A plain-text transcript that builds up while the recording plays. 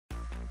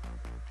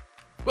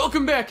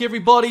Welcome back,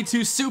 everybody,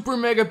 to Super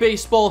Mega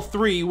Baseball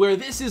 3, where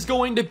this is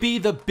going to be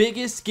the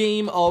biggest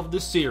game of the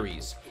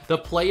series. The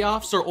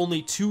playoffs are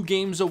only 2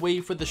 games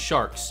away for the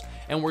Sharks,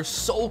 and we're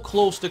so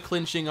close to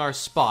clinching our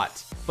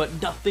spot.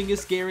 But nothing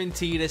is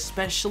guaranteed,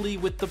 especially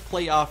with the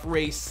playoff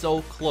race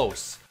so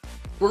close.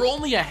 We're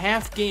only a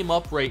half game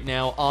up right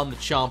now on the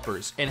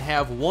Chompers, and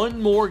have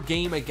one more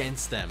game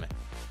against them.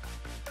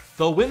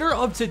 The winner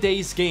of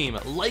today's game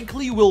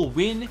likely will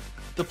win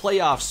the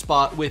playoff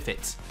spot with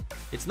it.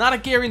 It's not a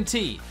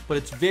guarantee, but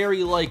it's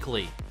very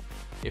likely.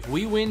 If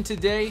we win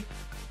today,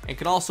 and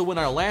can also win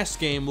our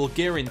last game, we'll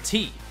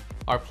guarantee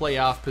our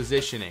playoff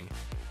positioning.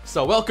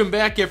 So welcome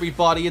back,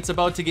 everybody. It's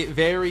about to get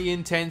very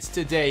intense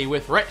today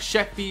with Rhett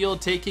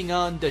Sheffield taking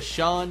on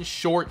Deshaun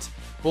Short.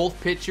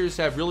 Both pitchers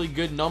have really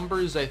good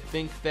numbers. I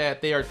think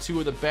that they are 2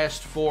 of the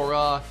best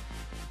for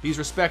these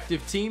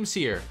respective teams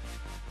here.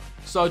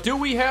 So do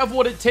we have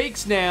what it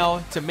takes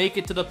now to make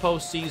it to the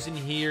postseason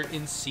here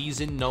in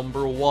season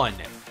number 1?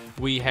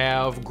 We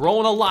have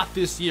grown a lot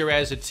this year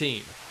as a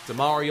team.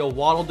 Demario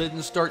Waddle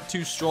didn't start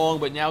too strong,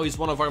 but now he's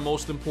one of our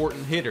most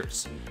important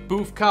hitters.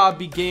 Boof Cobb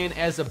began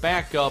as a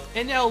backup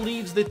and now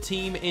leads the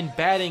team in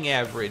batting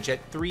average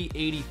at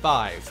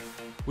 .385.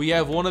 We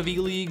have one of the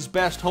league's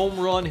best home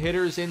run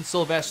hitters in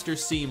Sylvester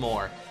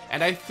Seymour.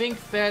 And I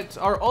think that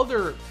our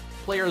other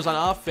players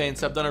on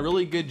offense have done a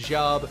really good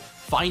job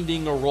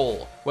finding a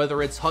role,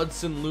 whether it's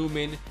Hudson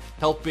Lumen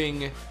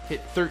helping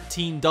hit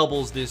 13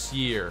 doubles this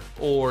year,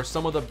 or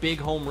some of the big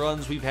home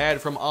runs we've had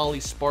from Ollie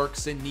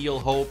Sparks and Neil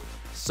Hope.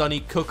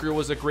 Sonny Cooker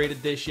was a great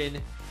addition.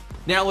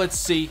 Now let's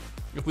see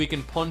if we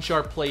can punch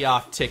our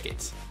playoff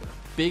ticket.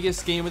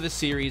 Biggest game of the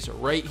series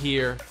right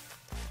here.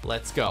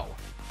 Let's go.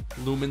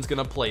 Lumen's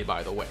gonna play,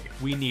 by the way.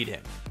 We need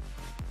him.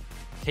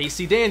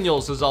 Casey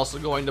Daniels is also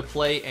going to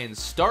play and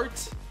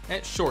start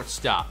at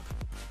shortstop.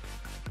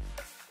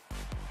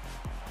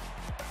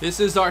 This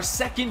is our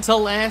second to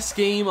last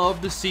game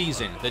of the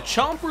season. The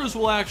Chompers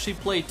will actually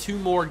play 2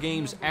 more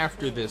games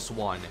after this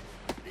one.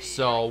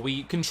 So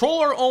we control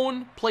our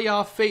own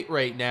playoff fate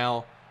right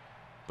now.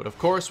 But of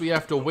course we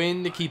have to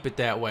win to keep it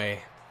that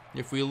way.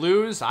 If we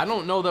lose, I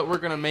don't know that we're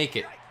going to make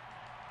it.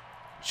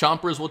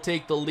 Chompers will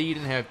take the lead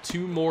and have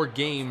 2 more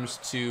games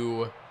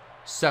to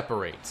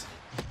separate.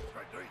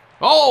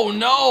 Oh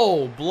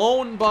no!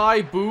 Blown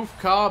by Boof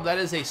Cobb. That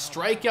is a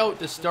strikeout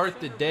to start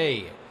the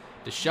day.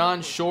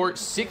 Deshaun Short,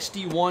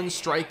 61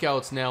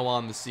 strikeouts now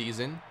on the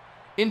season.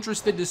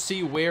 Interested to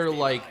see where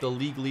the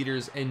league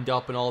leaders end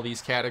up in all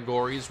these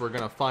categories. We're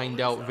going to find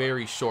out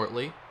very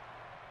shortly.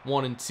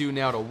 1 and 2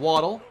 now to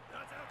Waddle.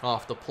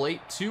 Off the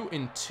plate, 2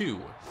 and 2.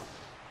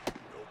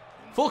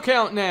 Full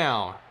count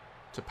now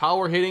to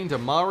power hitting to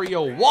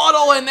Mario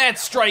Waddle, and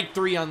that's strike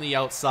 3 on the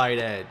outside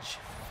edge.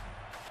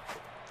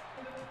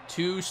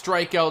 2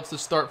 strikeouts to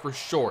start for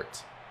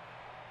Short.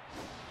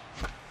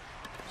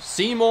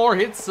 Seymour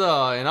hits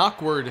an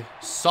awkward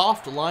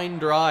soft line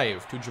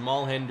drive to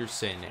Jamal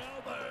Henderson.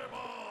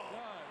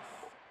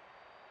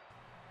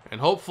 And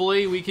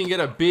hopefully we can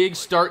get a big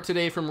start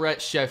today from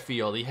Rhett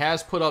Sheffield. He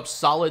has put up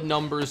solid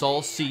numbers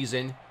all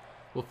season.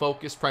 We'll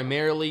focus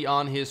primarily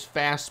on his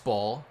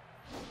fastball.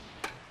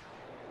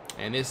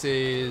 And this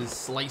is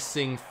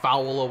slicing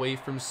foul away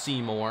from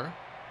Seymour.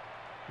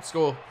 Let's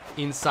go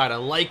inside. I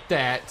like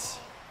that.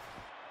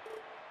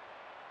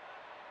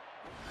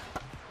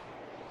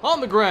 On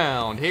the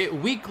ground, hit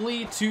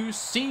weakly to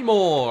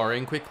Seymour,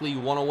 and quickly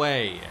 1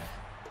 away.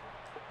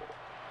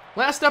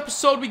 Last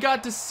episode, we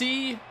got to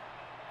see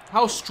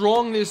how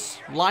strong this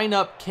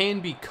lineup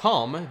can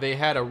become. They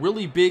had a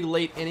really big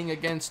late inning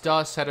against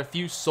us, had a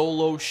few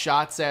solo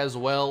shots as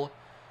well.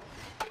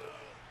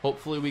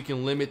 Hopefully, we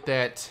can limit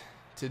that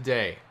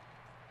today.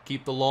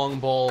 Keep the long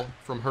ball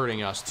from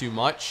hurting us too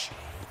much.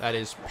 That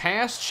is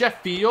past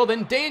Sheffield,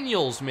 and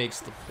Daniels makes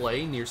the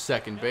play near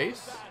second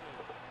base.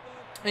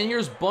 And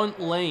here's Bunt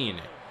Lane.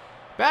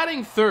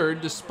 Batting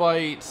third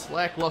despite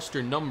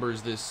lackluster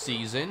numbers this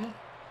season.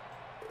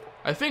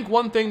 I think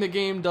one thing the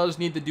game does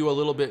need to do a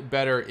little bit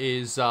better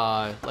is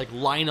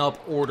lineup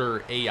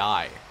order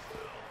AI.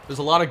 There's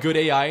a lot of good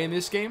AI in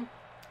this game,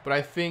 but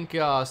I think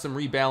some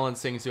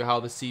rebalancing to how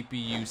the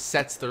CPU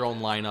sets their own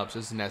lineups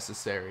is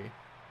necessary.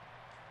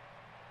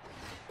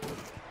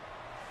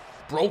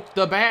 Broke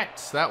the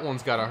bat. That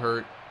one's gotta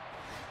hurt.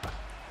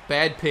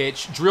 Bad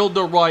pitch, drilled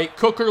to right.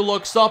 Cooker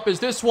looks up as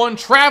this one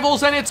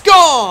travels, and it's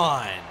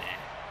gone!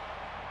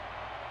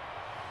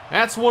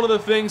 That's one of the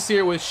things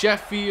here with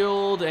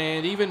Sheffield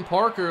and even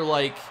Parker.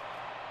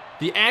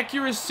 The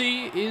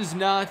accuracy is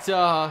not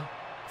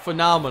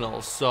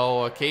phenomenal.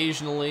 So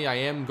occasionally I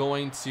am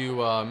going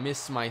to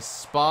miss my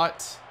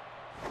spot.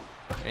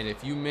 And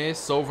if you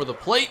miss over the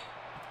plate,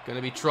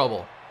 gonna be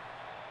trouble.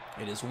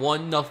 It is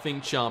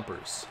 1-0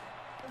 Chompers.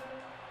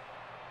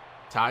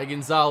 Ty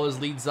Gonzalez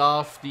leads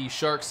off the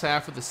Sharks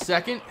half of the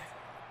second.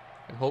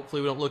 And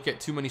hopefully we don't look at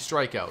too many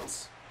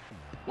strikeouts.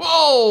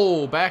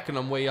 Whoa! Backing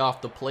them way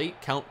off the plate.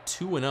 Count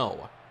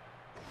 2-0.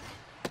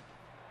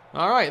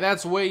 All right,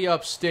 that's way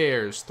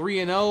upstairs.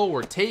 3-0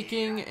 we're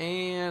taking,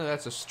 and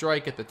that's a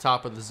strike at the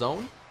top of the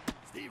zone.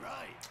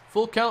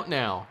 Full count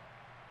now.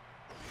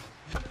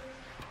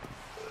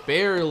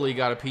 Barely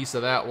got a piece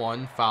of that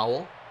one.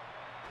 Foul.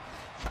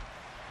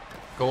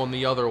 Going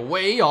the other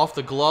way, off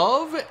the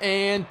glove,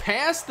 and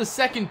past the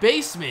second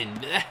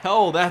baseman.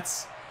 Oh,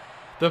 that's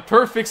the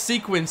perfect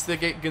sequence to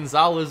get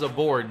Gonzalez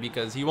aboard,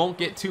 because he won't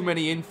get too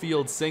many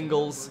infield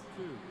singles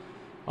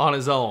on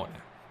his own.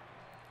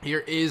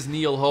 Here is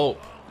Neil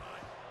Hope.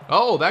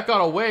 Oh, that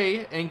got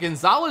away, and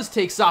Gonzalez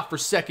takes off for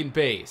second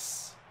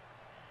base.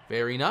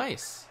 Very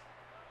nice.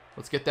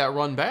 Let's get that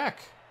run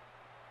back.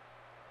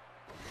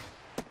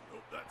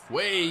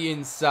 Way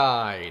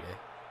inside.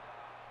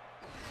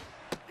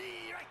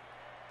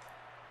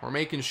 We're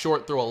making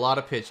short throw a lot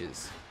of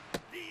pitches.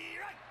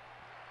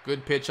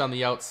 Good pitch on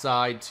the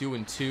outside,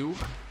 2-2.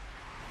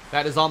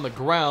 That is on the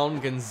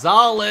ground.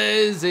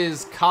 Gonzalez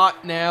is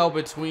caught now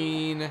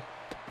between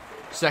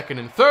second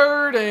and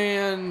third,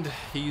 and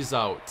he's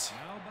out.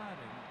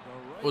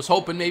 Was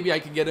hoping maybe I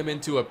could get him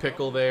into a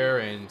pickle there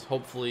and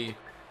hopefully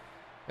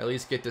at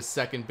least get to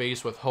second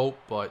base with Hope,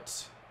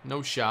 but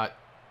no shot.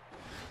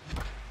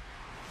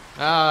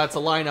 Ah, it's a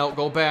line out.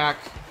 Go back.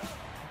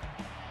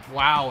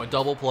 Wow, a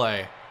double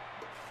play.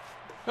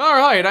 All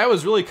right, I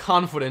was really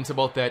confident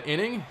about that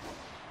inning.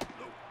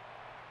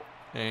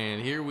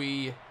 And here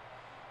we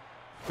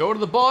go to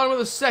the bottom of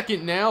the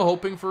second now,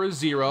 hoping for a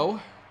 0.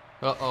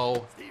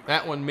 Uh-oh,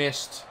 that one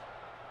missed.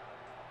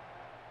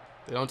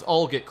 They don't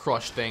all get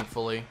crushed,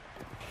 thankfully.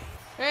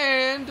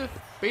 And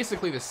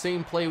basically the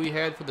same play we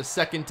had for the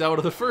second out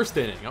of the first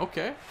inning.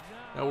 Okay,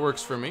 that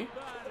works for me.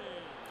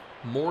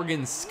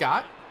 Morgan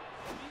Scott.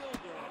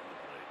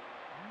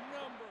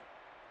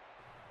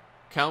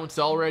 Count's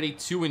already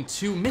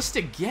 2-2. Missed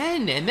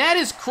again, and that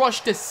is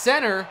crushed to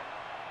center.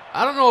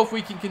 I don't know if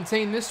we can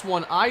contain this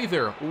one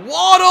either.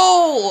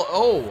 Waddle!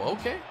 Oh,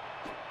 okay.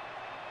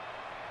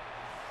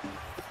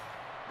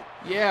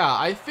 Yeah,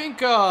 I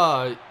think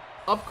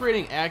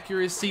upgrading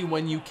accuracy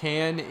when you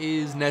can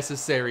is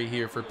necessary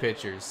here for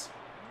pitchers.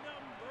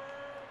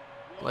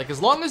 Like,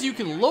 as long as you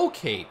can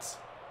locate,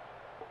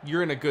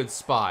 you're in a good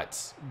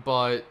spot.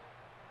 But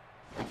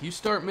if you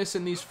start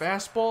missing these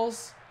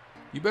fastballs,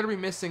 you better be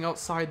missing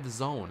outside the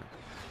zone.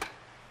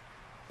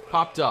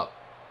 Popped up.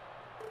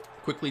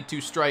 Quickly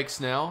 2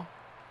 strikes now.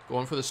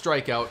 Going for the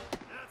strikeout.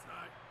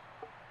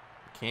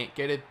 Can't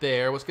get it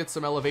there. Let's get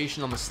some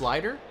elevation on the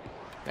slider.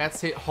 That's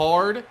hit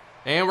hard.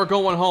 And we're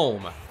going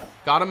home.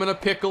 Got him in a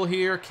pickle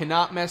here.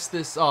 Cannot mess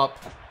this up.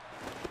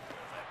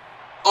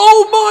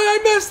 Oh my,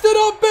 I messed it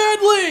up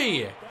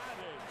badly!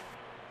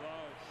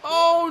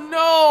 Oh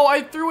no,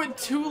 I threw it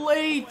too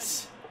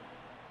late.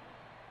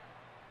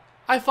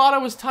 I thought I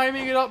was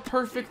timing it up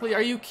perfectly.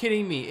 Are you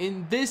kidding me?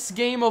 In this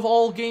game of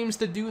all games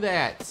to do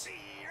that.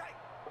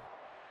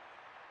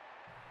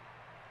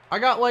 I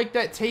got like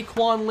that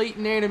Taekwon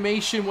Layton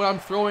animation when I'm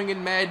throwing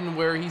in Madden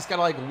where he's got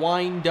to like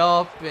wind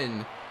up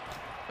and...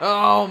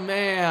 Oh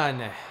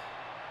man.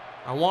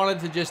 I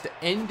wanted to just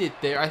end it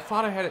there. I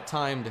thought I had it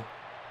timed.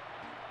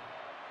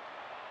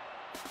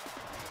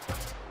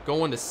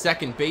 Going to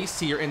second base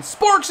here, and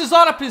Sparks is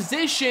out of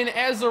position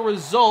as a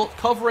result,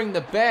 covering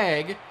the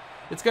bag.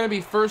 It's going to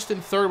be first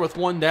and third with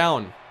 1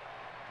 down.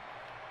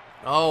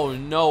 Oh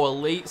no, a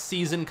late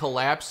season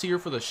collapse here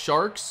for the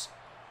Sharks.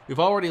 We've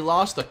already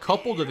lost a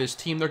couple to this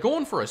team. They're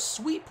going for a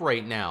sweep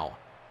right now.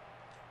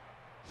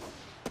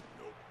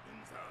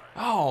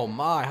 Oh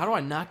my, how do I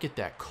not get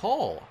that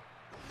call?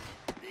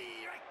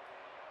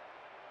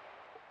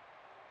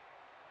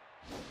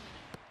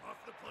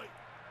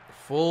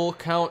 Full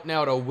count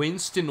now to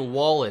Winston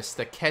Wallace,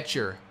 the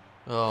catcher.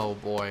 Oh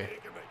boy.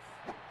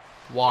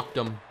 Walked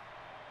him.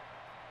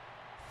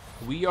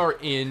 We are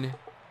in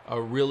a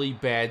really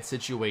bad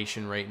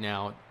situation right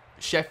now.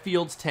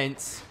 Sheffield's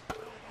tense.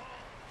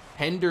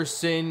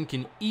 Henderson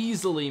can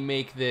easily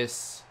make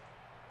this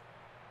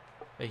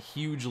a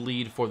huge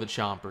lead for the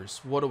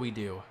Chompers. What do we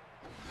do?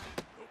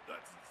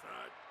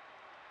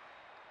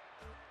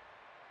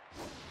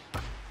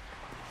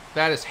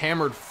 That is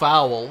hammered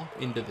foul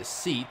into the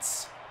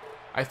seats.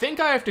 I think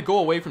I have to go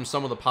away from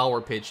some of the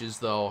power pitches,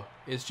 though.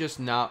 It's just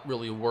not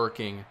really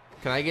working.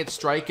 Can I get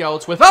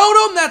strikeouts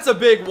without him? That's a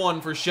big one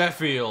for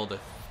Sheffield.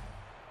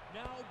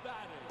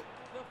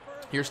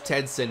 Here's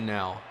Tedson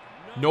now.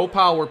 No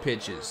power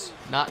pitches.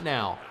 Not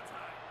now.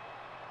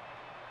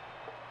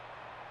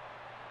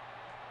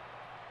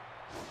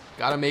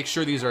 Gotta make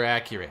sure these are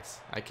accurate.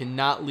 I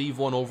cannot leave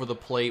one over the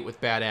plate with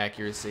bad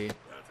accuracy.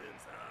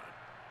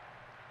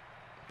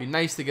 Be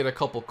nice to get a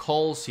couple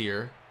calls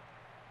here.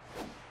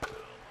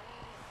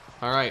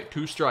 Alright,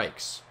 2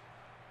 strikes.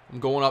 I'm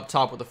going up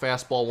top with the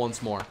fastball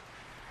once more.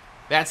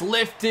 That's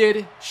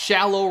lifted,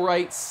 shallow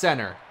right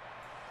center.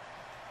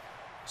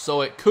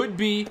 So it could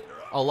be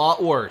a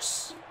lot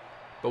worse.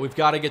 But we've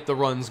got to get the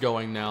runs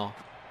going now.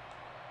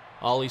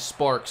 Ollie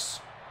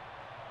Sparks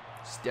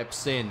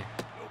steps in.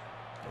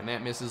 And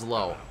that misses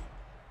low.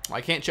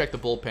 I can't check the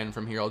bullpen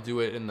from here. I'll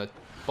do it in the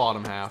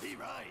bottom half.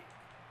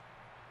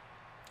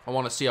 I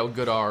want to see how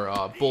good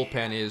our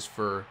bullpen is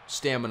for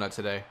stamina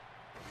today.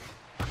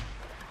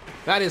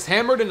 That is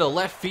hammered into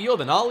left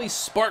field, and Ollie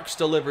Sparks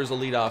delivers a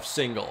leadoff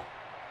single.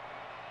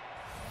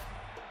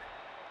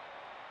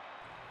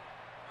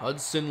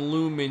 Hudson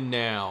Lumen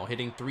now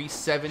hitting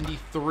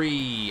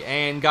 373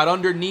 and got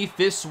underneath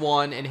this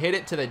one and hit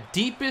it to the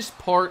deepest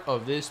part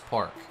of this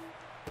park.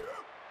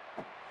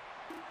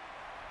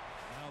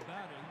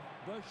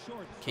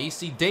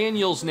 Casey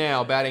Daniels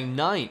now batting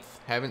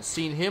ninth. Haven't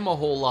seen him a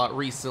whole lot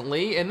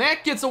recently. And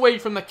that gets away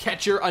from the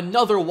catcher.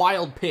 Another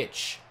wild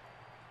pitch.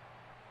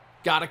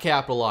 Gotta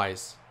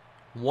capitalize.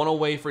 One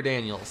away for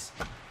Daniels.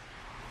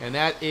 And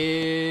that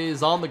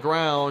is on the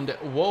ground.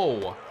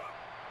 Whoa.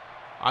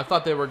 I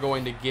thought they were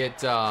going to get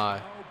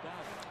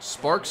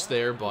Sparks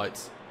there,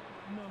 but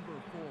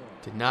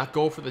did not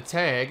go for the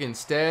tag.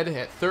 Instead,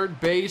 at third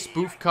base,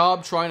 Boof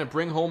Cobb trying to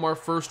bring home our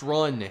first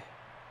run.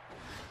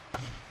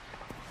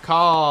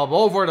 Cobb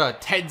over to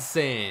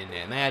Tedson,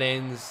 and that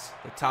ends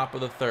the top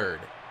of the third.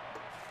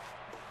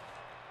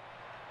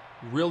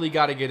 Really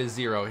got to get a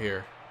 0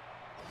 here.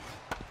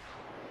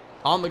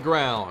 On the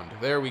ground.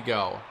 There we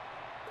go.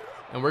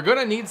 And we're going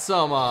to need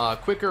some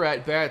quicker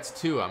at-bats,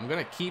 too. I'm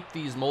going to keep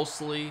these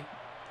mostly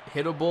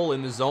hittable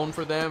in the zone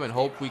for them and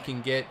hope we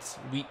can get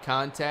weak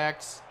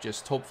contacts.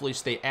 Just hopefully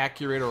stay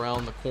accurate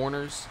around the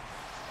corners.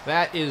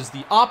 That is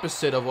the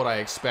opposite of what I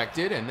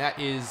expected, and that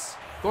is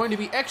going to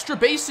be extra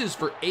bases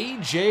for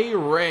A.J.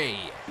 Ray.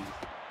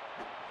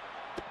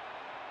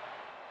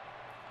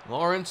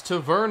 Lawrence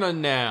Taverna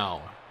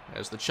now,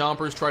 as the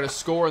Chompers try to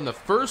score in the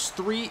first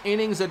 3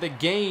 innings of the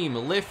game.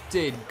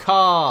 Lifted,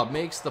 Cobb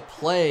makes the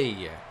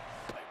play.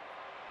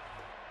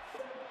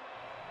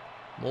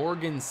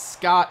 Morgan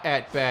Scott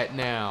at bat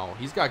now.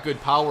 He's got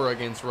good power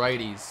against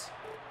righties.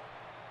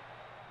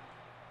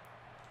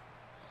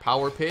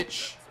 Power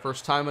pitch,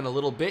 first time in a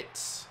little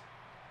bit.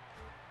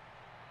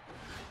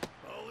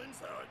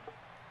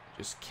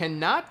 Just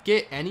cannot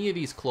get any of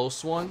these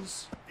close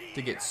ones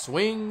to get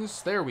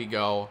swings. There we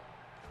go.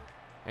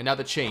 And now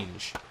the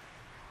change.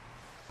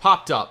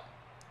 Popped up.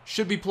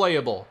 Should be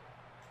playable.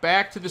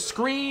 Back to the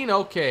screen.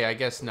 Okay, I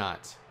guess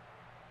not.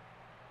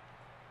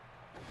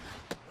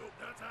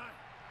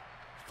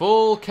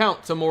 Full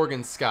count to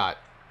Morgan Scott.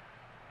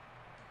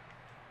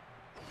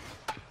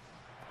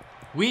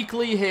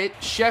 Weakly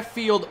hit.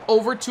 Sheffield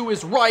over to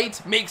his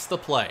right. Makes the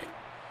play.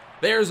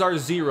 There's our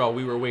 0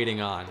 we were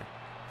waiting on.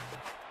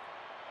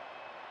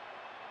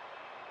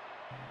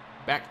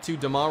 Back to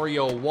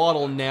Demario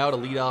Waddle now to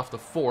lead off the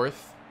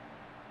 4th.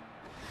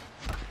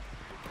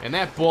 And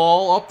that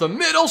ball up the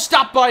middle,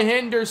 stopped by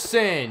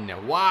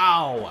Henderson.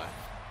 Wow.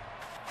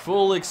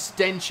 Full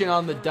extension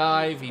on the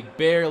dive. He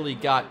barely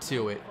got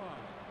to it.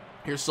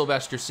 Here's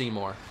Sylvester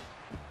Seymour.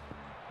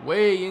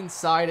 Way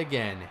inside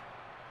again.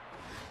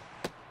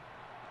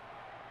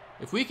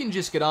 If we can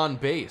just get on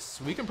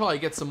base, we can probably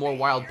get some more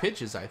wild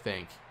pitches, I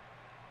think.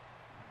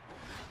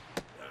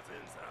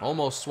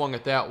 Almost swung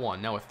at that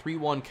one. Now a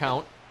 3-1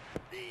 count.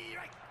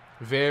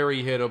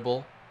 Very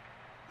hittable.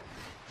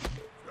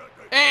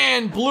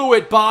 And blew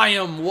it by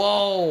him.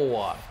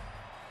 Whoa.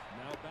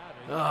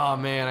 Oh,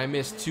 man, I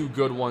missed 2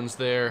 good ones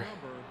there.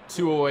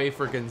 2 away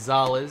for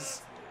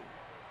Gonzalez.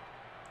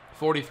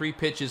 43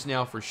 pitches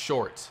now for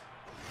Short.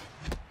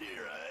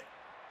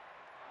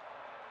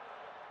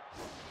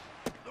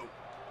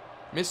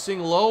 Missing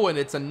low, and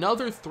it's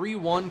another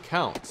 3-1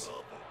 count.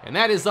 And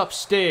that is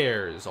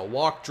upstairs. A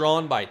walk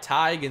drawn by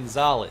Ty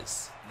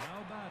Gonzalez.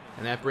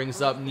 And that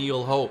brings up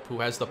Neil Hope, who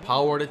has the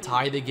power to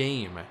tie the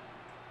game.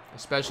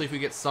 Especially if we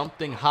get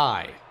something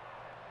high.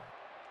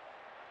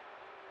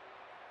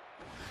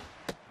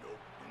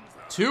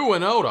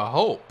 2-0 to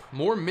Hope.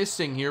 More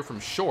missing here from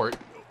Short.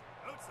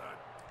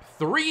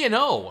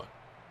 3-0.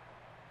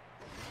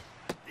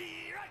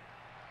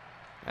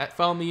 That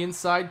found the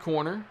inside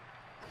corner.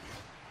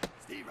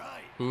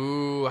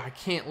 Ooh, I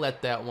can't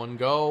let that one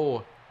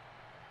go.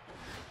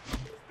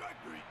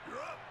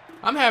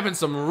 I'm having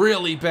some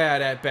really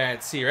bad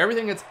at-bats here.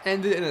 Everything that's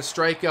ended in a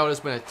strikeout has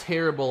been a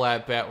terrible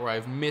at-bat where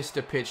I've missed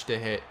a pitch to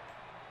hit.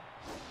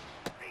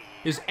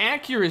 His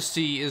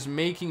accuracy is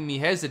making me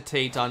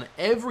hesitate on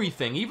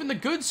everything, even the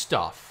good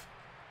stuff.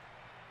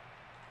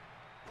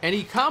 And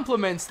he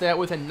complements that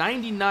with a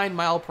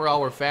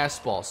 99-mile-per-hour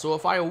fastball. So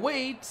if I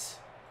wait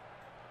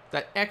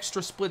that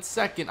extra split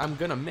second, I'm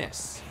going to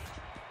miss.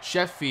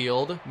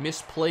 Sheffield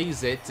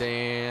misplays it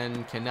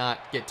and cannot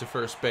get to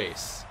first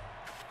base.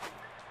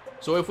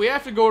 So if we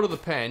have to go to the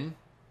pen,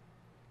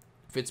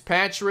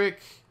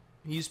 Fitzpatrick,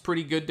 he's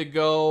pretty good to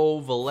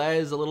go.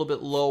 Velez a little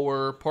bit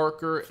lower.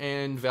 Parker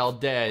and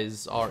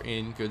Valdez are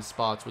in good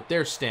spots with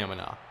their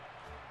stamina.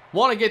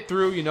 Want to get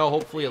through, you know,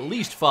 hopefully at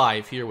least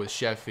 5 here with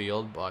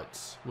Sheffield,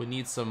 but we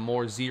need some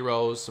more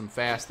zeros, some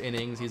fast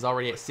innings. He's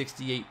already at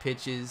 68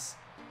 pitches,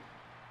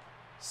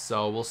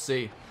 so we'll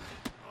see.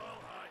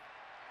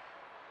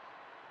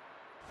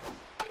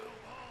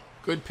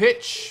 Good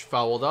pitch,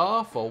 fouled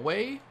off,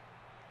 away.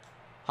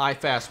 High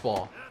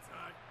fastball.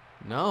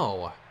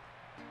 No.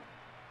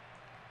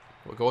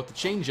 We'll go with the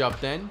changeup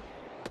then.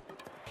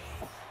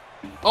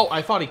 Oh,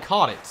 I thought he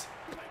caught it.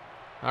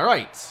 All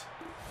right.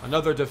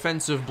 Another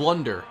defensive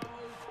blunder.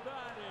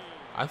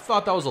 I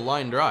thought that was a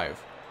line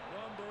drive.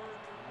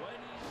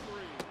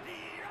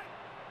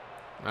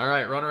 All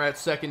right, runner at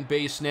second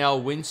base now,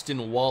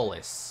 Winston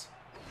Wallace.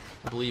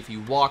 I believe he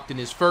walked in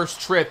his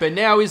first trip, and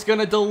now he's going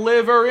to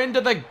deliver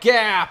into the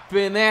gap,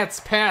 and that's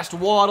past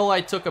Waddle.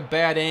 I took a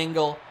bad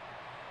angle.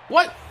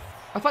 What?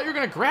 I thought you were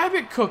going to grab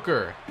it,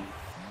 Cooker.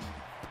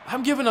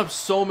 I'm giving up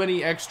so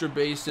many extra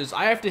bases.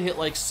 I have to hit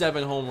like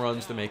 7 home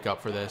runs to make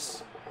up for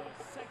this.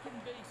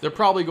 They're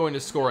probably going to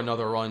score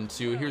another run,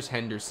 too. Here's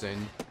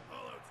Henderson.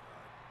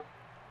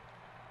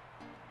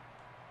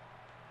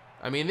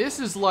 I mean, this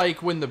is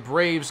like when the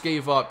Braves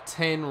gave up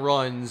 10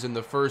 runs in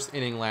the first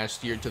inning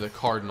last year to the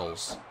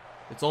Cardinals.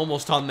 It's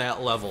almost on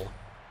that level.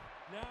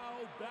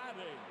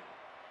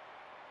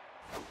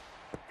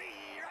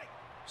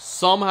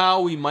 Somehow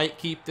we might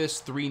keep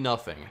this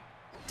 3-0.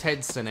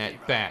 Tedson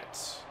at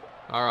bat.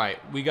 Alright,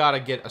 we gotta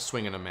get a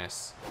swing and a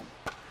miss.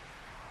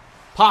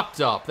 Popped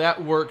up.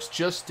 That works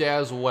just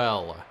as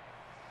well.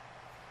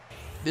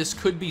 This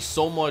could be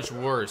so much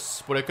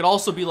worse, but it could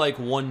also be like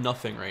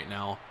 1-0 right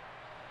now.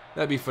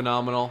 That'd be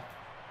phenomenal.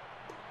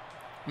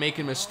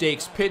 Making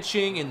mistakes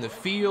pitching, in the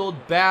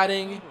field,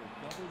 batting.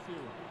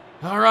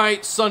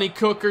 Alright, Sonny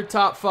Cooker,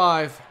 top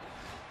 5.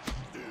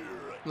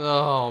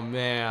 Oh,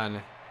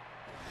 man.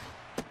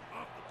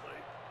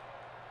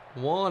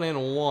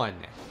 1-1.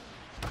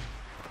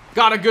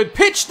 Got a good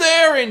pitch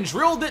there and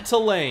drilled it to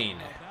lane.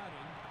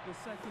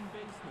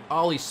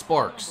 Ollie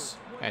Sparks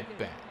at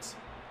bat.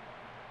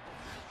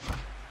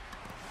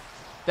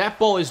 That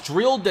ball is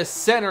drilled to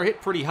center,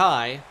 hit pretty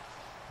high,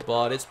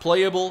 but it's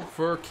playable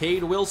for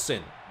Cade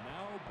Wilson.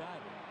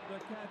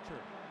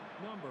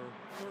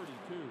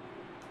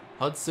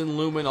 Hudson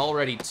Lumen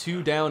already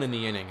 2 down in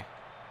the inning.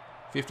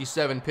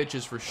 57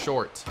 pitches for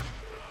short.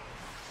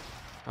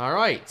 All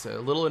right, a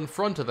little in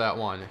front of that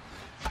one.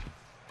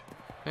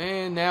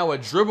 And now a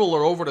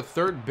dribbler over to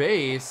third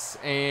base,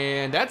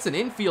 and that's an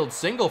infield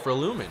single for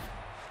Lumen.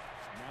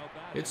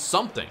 It's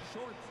something.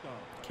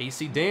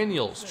 Casey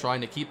Daniels trying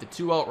to keep the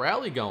 2-out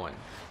rally going.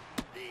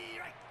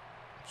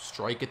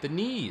 Strike at the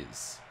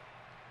knees.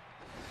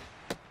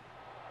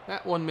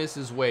 That one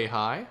misses way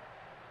high.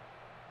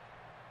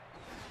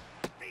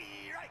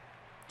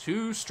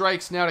 2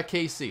 strikes now to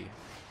Casey.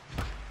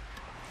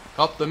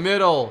 Up the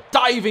middle.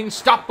 Diving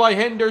stop by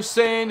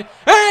Henderson.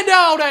 And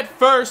out at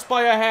first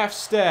by a half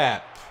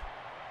step.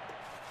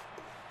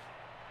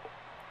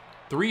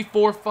 3,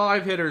 4,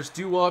 5 hitters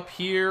due up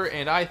here,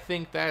 and I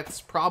think that's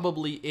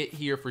probably it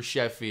here for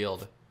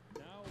Sheffield.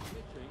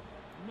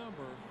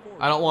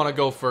 I don't want to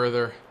go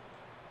further.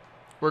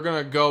 We're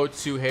going to go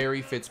to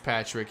Harry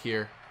Fitzpatrick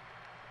here.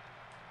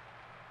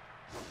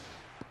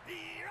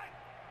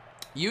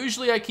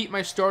 Usually I keep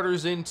my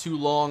starters in too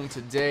long.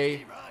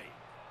 Today,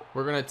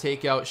 we're going to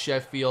take out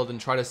Sheffield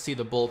and try to see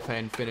the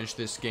bullpen finish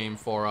this game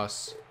for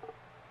us.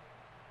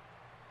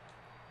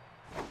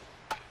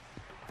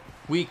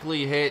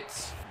 Weekly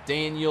hit.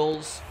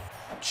 Daniels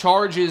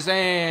charges,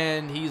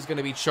 and he's going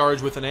to be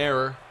charged with an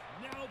error.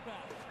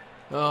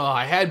 Oh,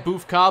 I had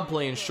Boof Cobb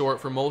playing short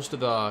for most of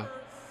the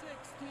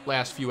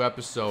last few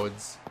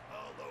episodes.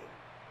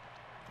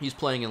 He's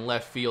playing in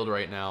left field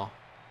right now.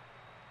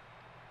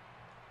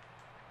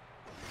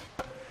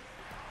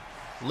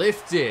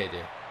 Lifted.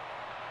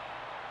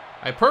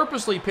 I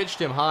purposely pitched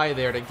him high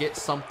there to get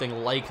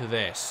something like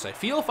this. I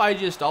feel if I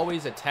just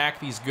always attack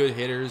these good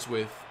hitters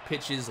with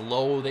pitches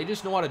low, they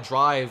just know how to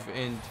drive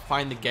and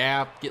find the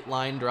gap, get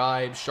line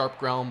drives, sharp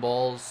ground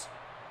balls.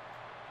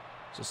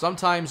 So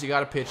sometimes you got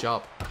to pitch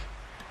up.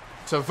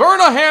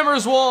 Taverna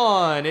hammers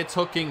one. It's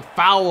hooking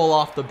foul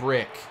off the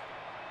brick.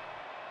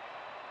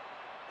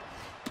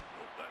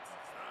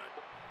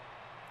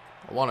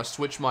 I want to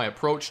switch my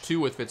approach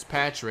too with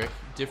Fitzpatrick.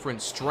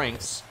 Different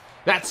strengths.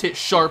 That's hit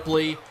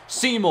sharply.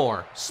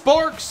 Seymour,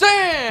 Sparks,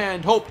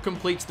 and Hope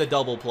completes the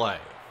double play.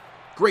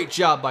 Great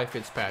job by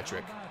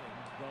Fitzpatrick.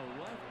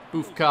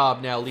 Boof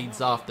Cobb now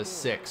leads off the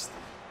 6th.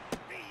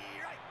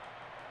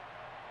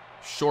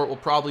 Short will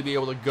probably be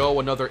able to go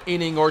another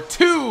inning or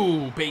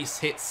 2. Base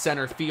hit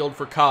center field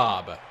for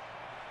Cobb.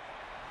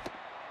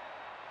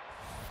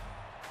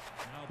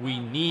 We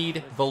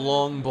need the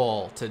long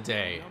ball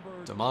today.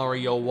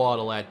 Demario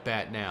Waddle at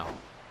bat now.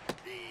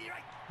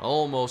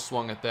 Almost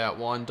swung at that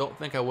one. Don't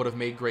think I would have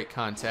made great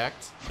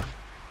contact.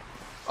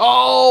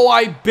 Oh,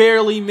 I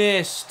barely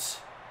missed.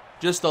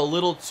 Just a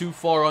little too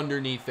far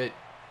underneath it.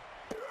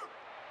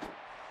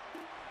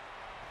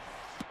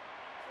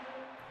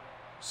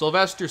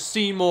 Sylvester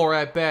Seymour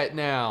at bat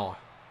now.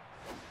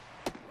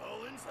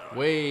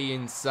 Way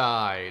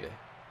inside.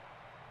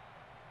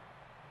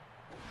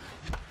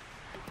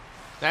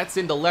 That's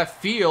into left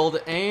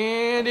field,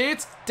 and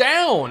it's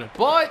down.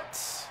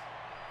 But,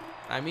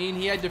 I mean,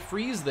 he had to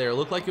freeze there.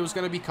 Looked like it was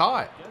going to be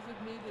caught.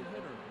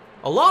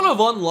 A lot of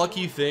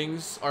unlucky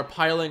things are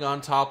piling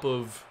on top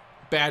of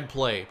bad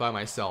play by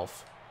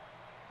myself.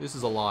 This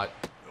is a lot.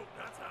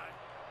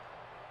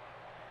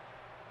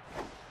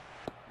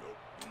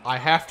 I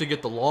have to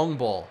get the long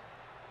ball.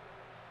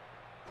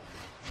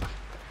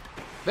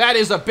 That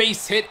is a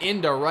base hit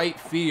into right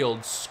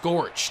field.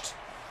 Scorched.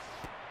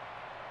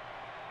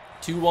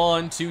 2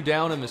 on, 2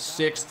 down in the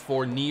 6th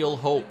for Neil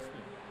Hope.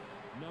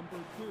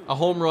 A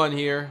home run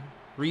here.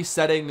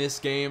 Resetting this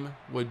game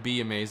would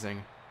be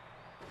amazing.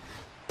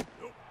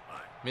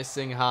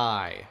 Missing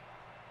high.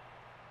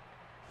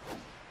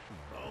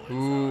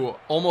 Ooh,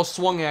 almost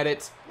swung at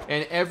it.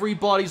 And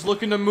everybody's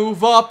looking to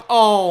move up.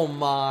 Oh,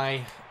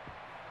 my.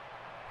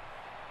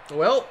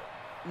 Well,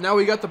 now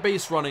we got the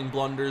base running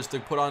blunders to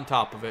put on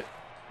top of it.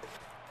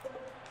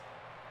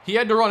 He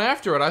had to run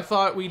after it. I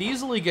thought we'd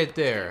easily get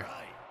there.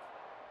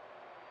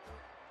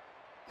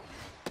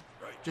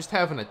 Just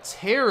having a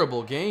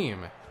terrible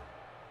game.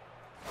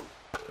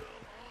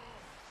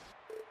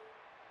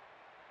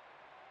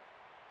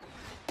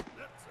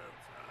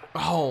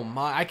 Oh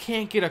my, I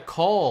can't get a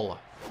call.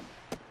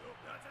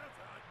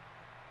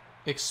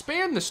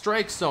 Expand the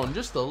strike zone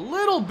just a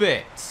little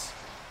bit.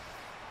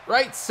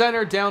 Right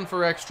center down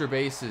for extra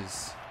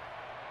bases.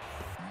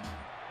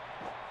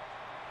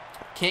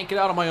 Can't get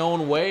out of my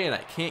own way, and I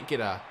can't get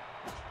a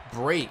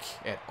break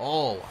at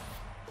all.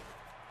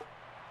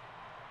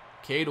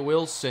 Cade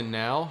Wilson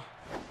now.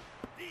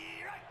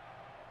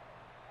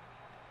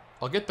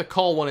 I'll get the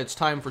call when it's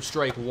time for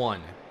strike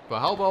one. But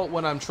how about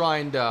when I'm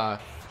trying to...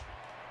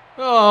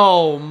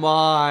 Oh,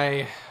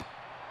 my.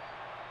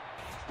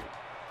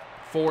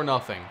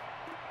 4-0.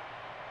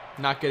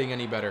 Not getting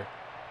any better.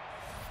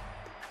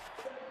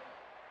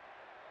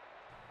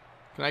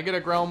 Can I get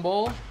a ground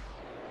ball?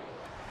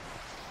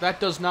 That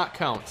does not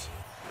count.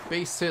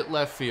 Base hit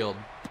left field.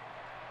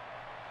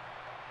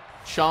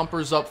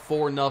 Chompers up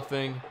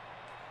 4-0.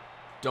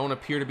 Don't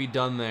appear to be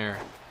done there.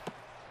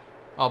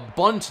 A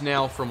bunt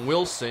now from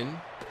Wilson.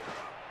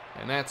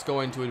 And that's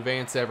going to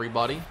advance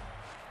everybody.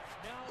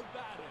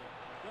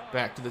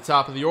 Back to the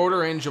top of the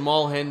order, and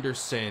Jamal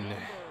Henderson.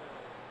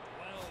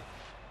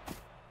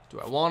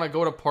 Do I want to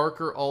go to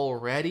Parker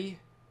already?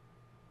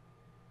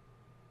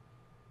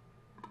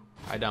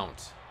 I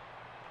don't.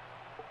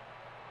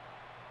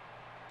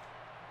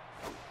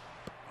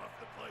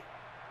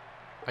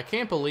 I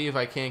can't believe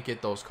I can't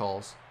get those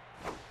calls.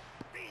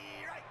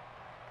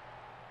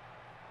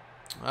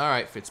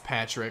 Alright,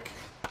 Fitzpatrick.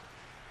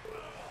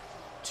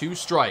 2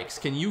 strikes.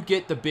 Can you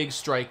get the big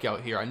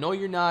strikeout here? I know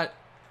you're not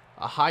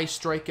a high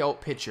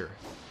strikeout pitcher.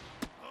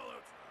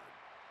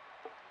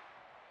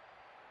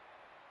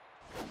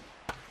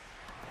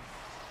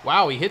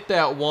 Wow, he hit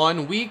that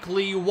one.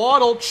 Weekly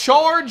Waddle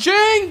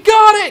charging.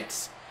 Got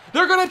it!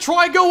 They're going to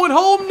try going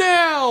home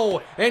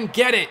now and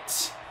get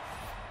it.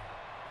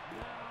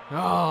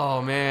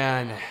 Oh,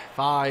 man.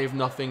 5-0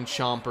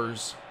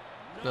 Chompers.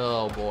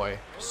 Oh, boy.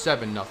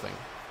 7-0.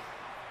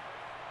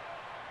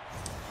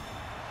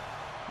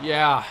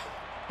 Yeah,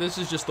 this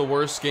is just the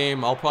worst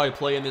game I'll probably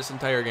play in this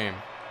entire game.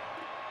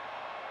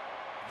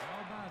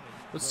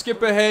 Let's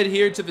skip ahead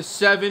here to the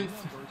 7th.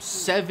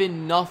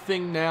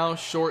 7-0 now.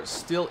 Short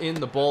still in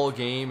the ball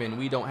game, and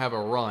we don't have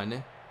a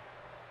run.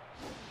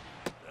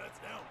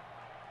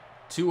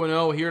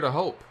 2-0 here to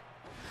hope.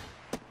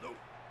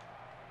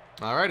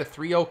 All right, a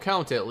 3-0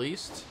 count at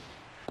least.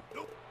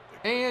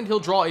 And he'll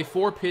draw a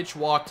 4-pitch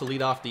walk to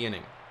lead off the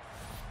inning.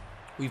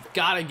 We've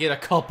got to get a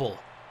couple.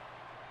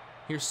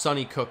 Here's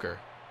Sonny Cooker.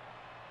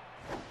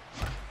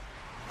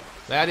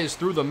 That is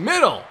through the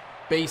middle.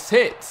 Base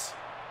hit.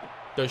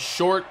 The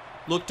short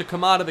look to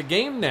come out of the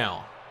game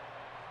now.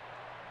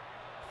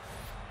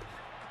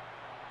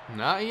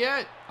 Not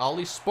yet.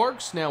 Ollie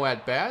Sparks now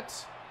at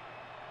bat.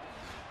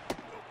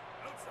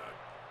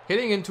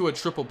 Hitting into a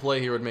triple play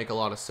here would make a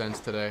lot of sense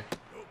today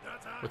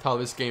with how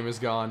this game has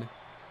gone.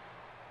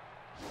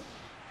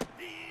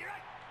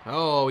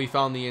 Oh, he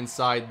found the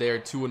inside there.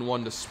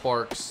 2-1 to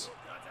Sparks.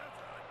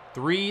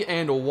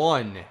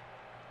 3-1.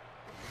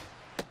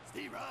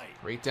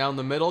 Right down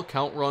the middle.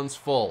 Count runs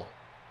full.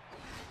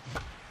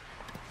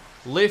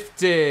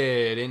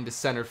 Lifted into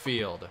center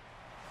field.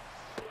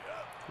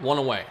 1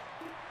 away.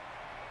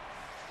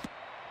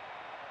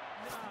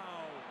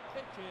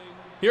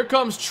 Here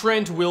comes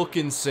Trent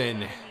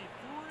Wilkinson.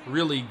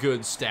 Really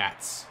good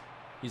stats.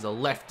 He's a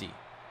lefty.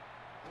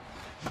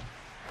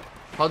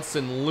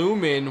 Hudson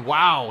Lumen.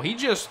 Wow, he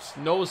just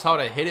knows how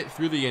to hit it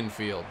through the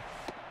infield.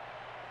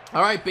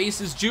 All right,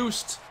 bases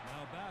juiced.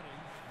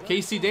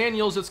 Casey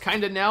Daniels, it's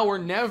kind of now or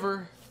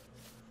never.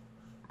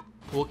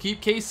 We'll keep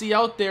Casey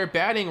out there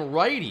batting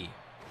righty.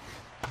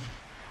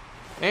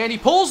 And he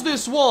pulls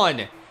this one.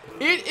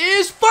 It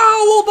is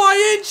foul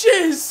by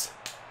inches.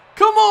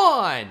 Come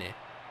on.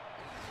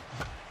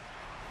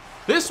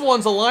 This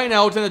one's a line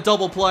out and a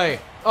double play.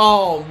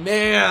 Oh,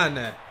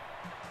 man.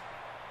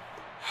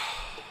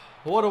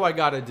 What do I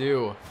got to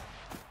do?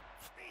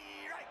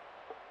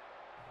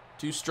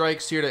 2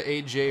 strikes here to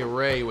A.J.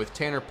 Ray with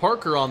Tanner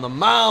Parker on the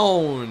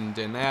mound.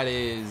 And that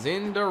is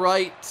into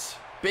right.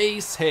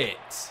 Base hit.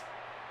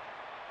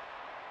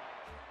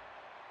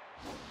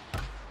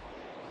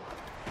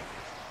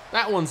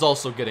 That one's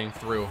also getting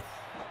through.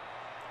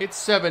 It's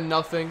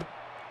 7-0,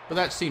 but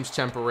that seems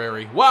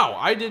temporary. Wow,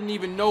 I didn't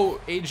even know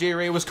A.J.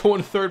 Ray was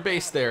going to third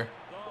base there.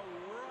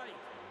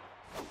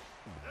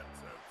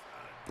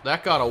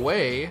 That got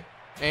away.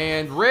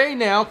 And Ray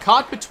now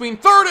caught between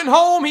third and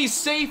home. He's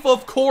safe,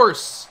 of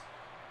course.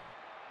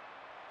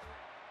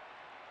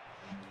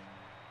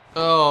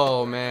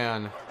 Oh,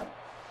 man.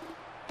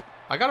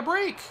 I got a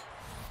break.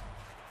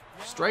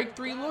 Strike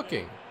 3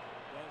 looking.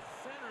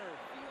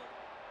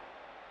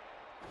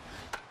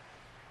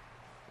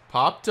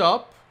 Popped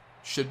up.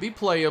 Should be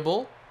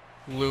playable.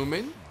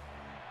 Lumen.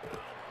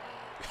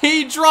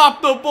 He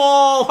dropped the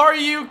ball. Are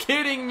you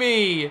kidding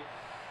me?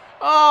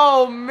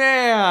 Oh,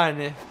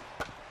 man.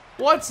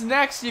 What's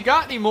next? You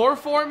got any more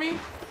for me?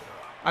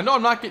 I know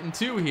I'm not getting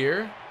 2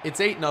 here. It's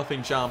 8-0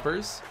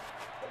 Chompers.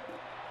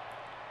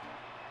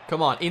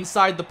 Come on.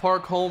 Inside the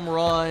park home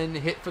run.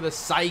 Hit for the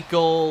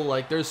cycle.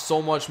 Like, there's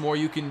so much more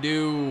you can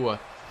do.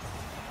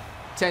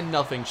 10-0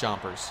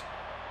 Chompers.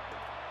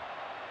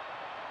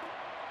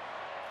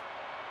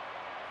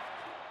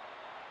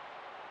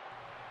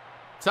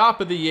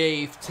 Top of the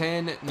 8th,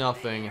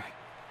 10-0.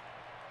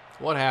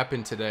 What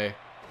happened today?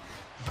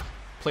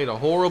 Played a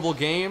horrible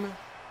game.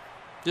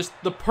 Just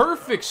the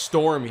perfect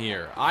storm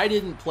here. I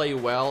didn't play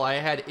well. I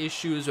had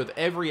issues with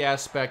every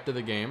aspect of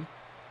the game.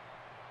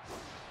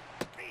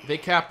 They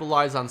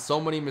capitalized on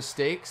so many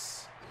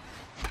mistakes.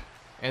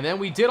 And then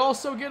we did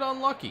also get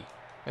unlucky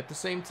at the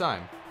same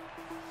time.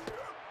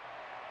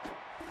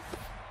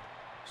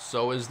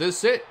 So is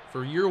this it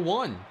for year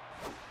 1?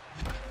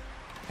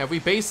 Have we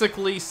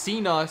basically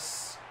seen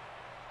us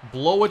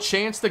blow a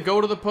chance to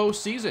go to the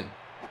postseason?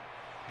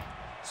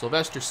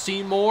 Sylvester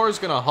Seymour is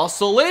going to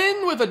hustle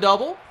in with a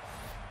double.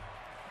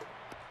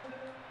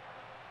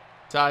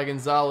 Ty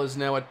Gonzalez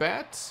now at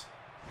bat.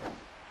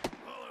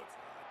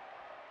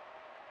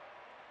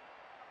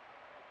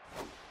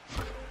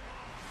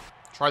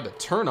 Tried to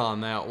turn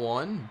on that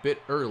one.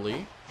 Bit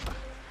early.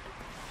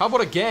 How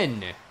about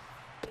again?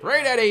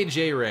 Right at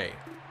AJ Ray.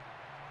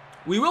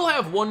 We will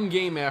have 1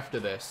 game after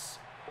this.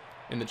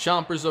 And the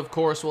Chompers, of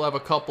course, will have a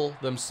couple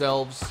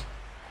themselves.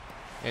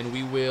 And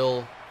we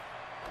will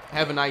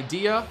have an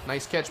idea.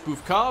 Nice catch,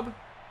 Boof Cobb.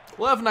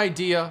 We'll have an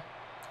idea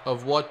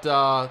of what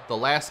the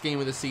last game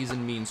of the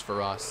season means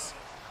for us.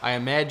 I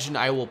imagine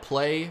I will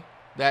play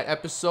that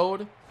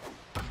episode,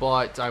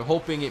 but I'm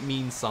hoping it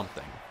means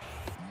something.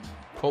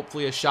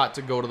 Hopefully a shot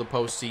to go to the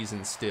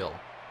postseason still.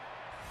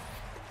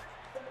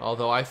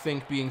 Although I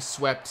think being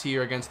swept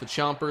here against the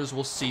Chompers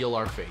will seal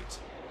our fate.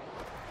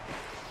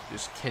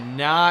 Just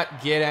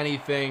cannot get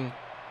anything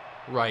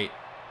right.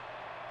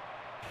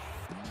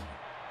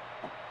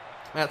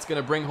 That's going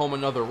to bring home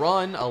another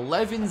run.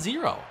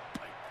 11-0.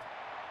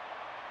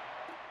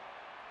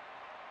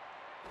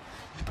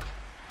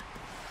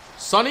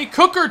 Sonny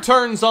Cooker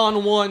turns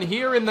on one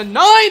here in the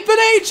 9th,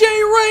 and AJ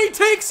Ray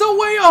takes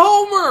away a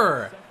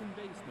homer.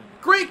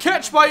 Great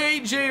catch by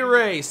AJ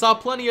Ray. Saw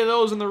plenty of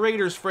those in the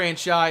Raiders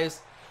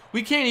franchise.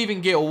 We can't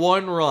even get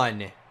 1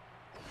 run.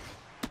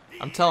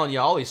 I'm telling you,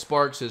 Ollie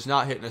Sparks is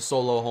not hitting a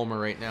solo homer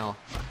right now.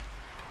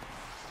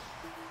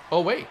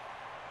 Oh, wait.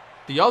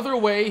 The other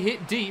way,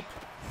 hit deep.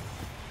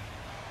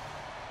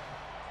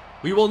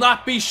 We will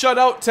not be shut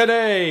out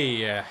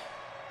today.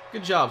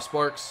 Good job,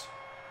 Sparks.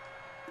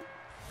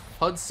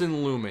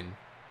 Hudson Lumen.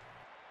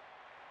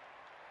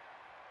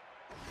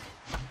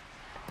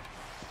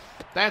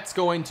 That's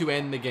going to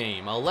end the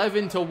game.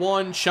 11-1.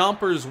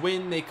 Chompers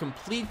win. They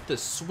complete the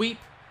sweep.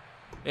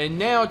 And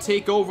now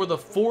take over the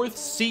 4th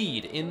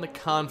seed in the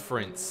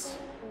conference.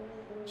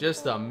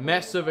 Just a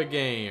mess of a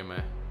game.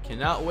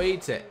 Cannot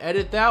wait to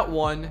edit that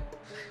one.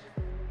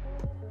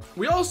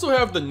 We also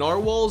have the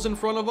Narwhals in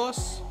front of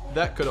us.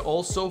 That could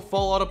also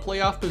fall out of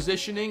playoff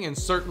positioning, and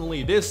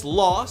certainly this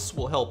loss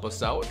will help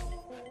us out.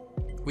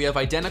 We have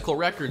identical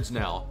records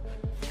now.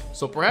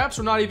 So perhaps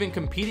we're not even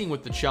competing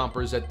with the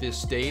Chompers at this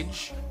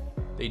stage.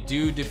 They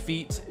do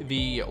defeat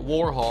the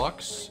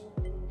Warhawks.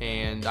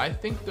 And I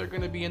think they're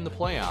going to be in the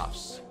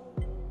playoffs.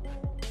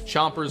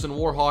 Chompers and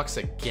Warhawks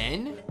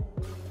again?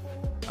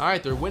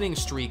 Alright, their winning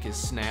streak is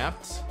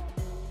snapped.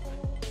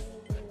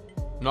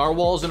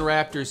 Narwhals and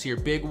Raptors here.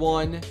 Big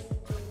one.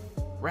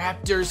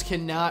 Raptors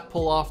cannot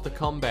pull off the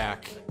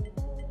comeback.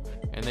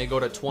 And they go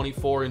to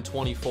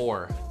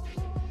 24-24.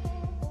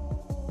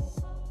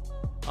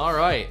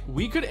 Alright,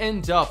 we could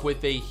end up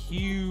with a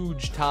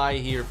huge tie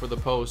here for the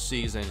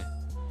postseason.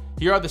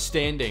 Here are the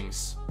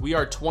standings. We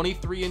are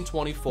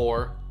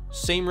 23-24.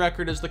 Same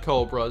record as the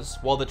Cobras,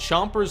 while the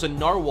Chompers and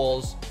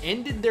Narwhals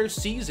ended their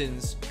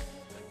seasons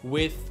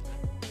with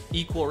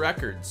equal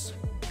records.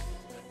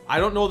 I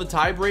don't know the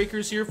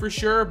tiebreakers here for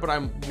sure, but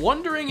I'm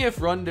wondering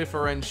if run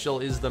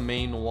differential is the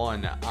main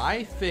one.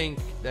 I think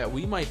that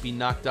we might be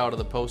knocked out of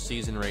the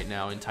postseason right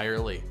now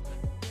entirely.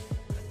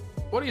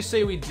 What do you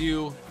say we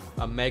do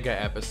a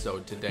mega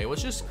episode today?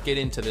 Let's just get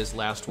into this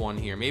last one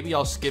here. Maybe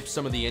I'll skip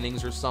some of the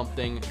innings or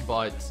something,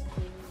 but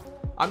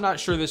I'm not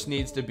sure this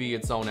needs to be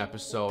its own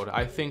episode.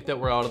 I think that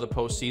we're out of the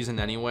postseason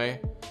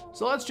anyway.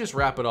 So let's just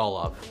wrap it all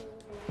up.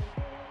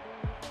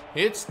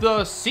 It's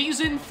the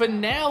season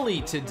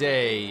finale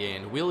today,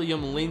 and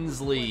William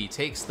Lindsley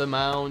takes the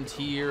mound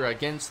here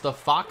against the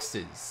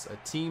Foxes,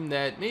 a team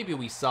that maybe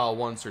we saw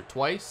once or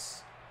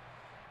twice.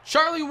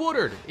 Charlie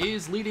Woodard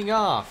is leading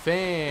off,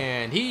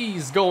 and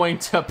he's going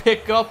to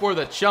pick up where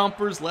the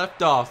Chompers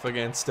left off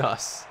against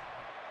us.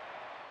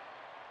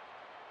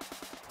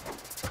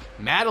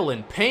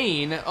 Madeline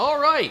Payne, all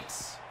right.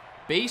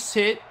 Base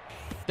hit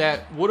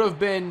that would have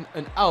been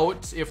an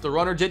out if the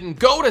runner didn't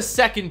go to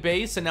second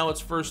base, and now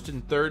it's 1st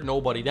and 3rd,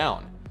 nobody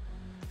down.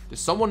 Did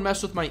someone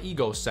mess with my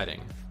ego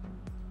setting?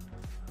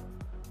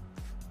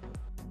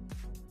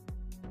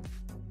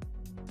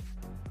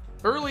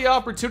 Early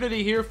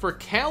opportunity here for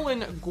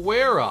Callan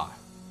Guerra.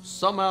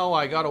 Somehow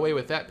I got away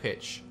with that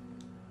pitch.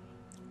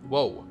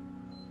 Whoa.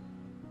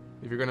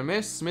 If you're gonna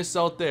miss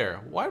out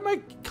there. Why did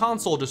my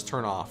console just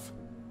turn off?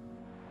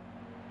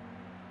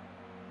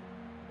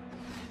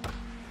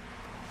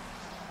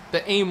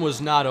 The aim was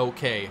not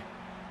okay.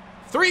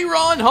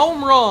 3-run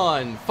home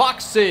run.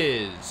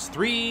 Foxes.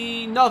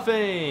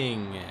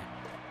 3-0.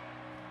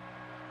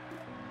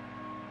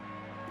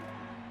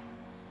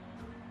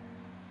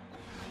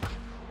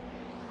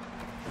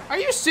 Are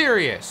you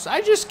serious?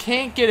 I just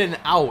can't get an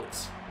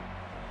out.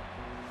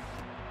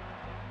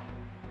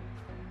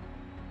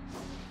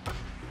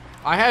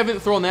 I haven't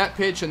thrown that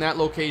pitch in that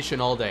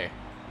location all day.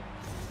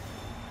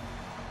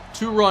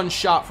 2-run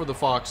shot for the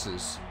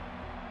Foxes.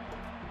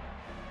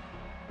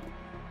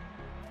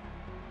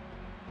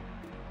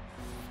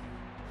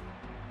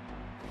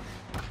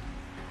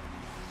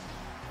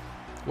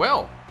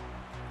 Well,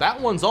 that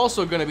one's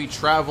also going to be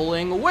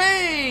traveling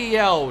way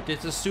out.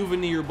 It's a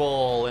souvenir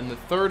ball in the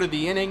 3rd of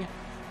the inning.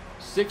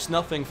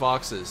 6-0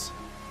 Foxes.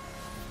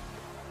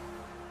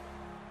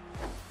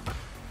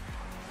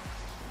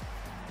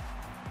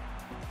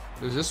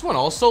 Is this one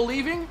also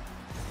leaving?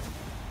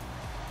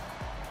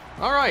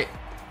 Alright.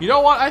 You know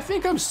what? I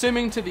think I'm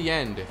simming to the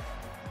end.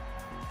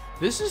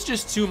 This is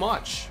just too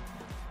much.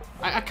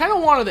 I kind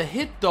of wanted to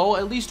hit, though,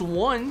 at least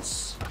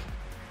once.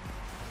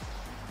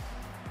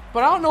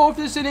 But I don't know if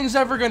this inning's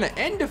ever going to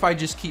end if I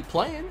just keep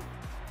playing.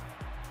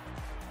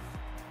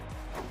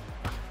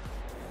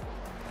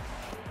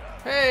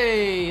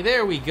 Hey,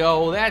 there we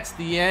go. That's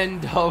the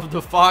end of the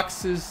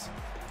Foxes'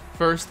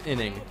 first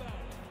inning.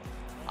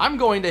 I'm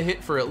going to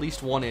hit for at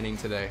least 1 inning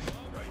today.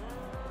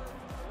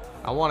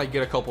 I want to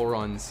get a couple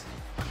runs.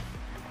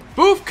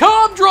 Boof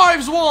Cobb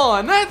drives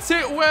one. That's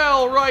hit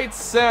well, right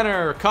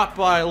center. Caught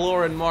by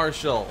Lauren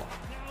Marshall.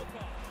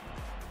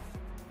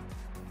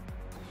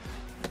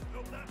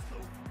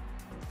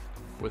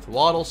 With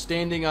Waddle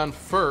standing on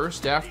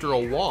first after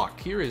a walk,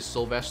 here is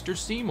Sylvester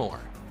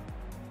Seymour.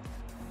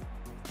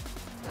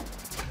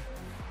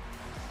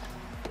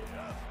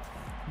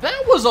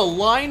 That was a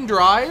line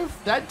drive.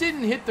 That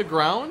didn't hit the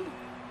ground.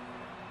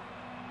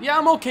 Yeah,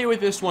 I'm okay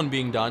with this one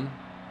being done.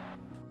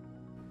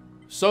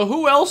 So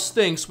who else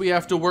thinks we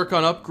have to work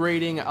on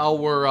upgrading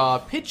our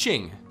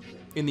pitching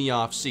in the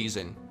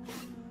offseason?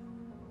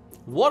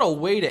 What a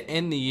way to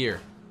end the year.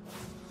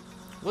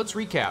 Let's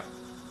recap.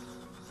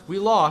 We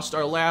lost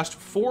our last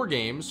 4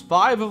 games,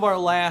 5 of our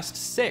last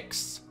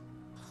 6.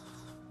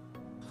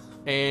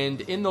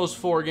 And in those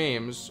 4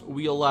 games,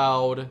 we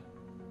allowed,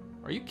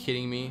 are you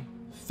kidding me?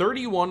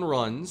 31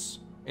 runs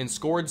and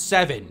scored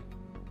 7.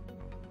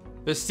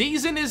 The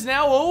season is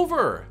now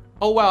over.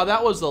 Oh wow,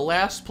 that was the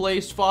last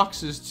place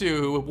Foxes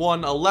too, who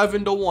won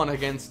 11-1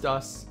 against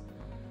us.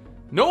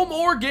 No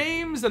more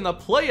games and the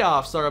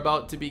playoffs are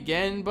about to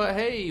begin, but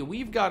hey,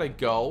 we've got to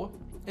go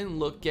and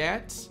look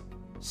at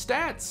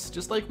stats,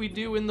 just like we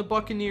do in the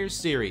Buccaneers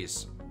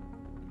series.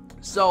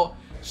 So,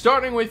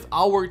 starting with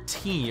our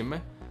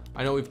team,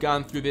 I know we've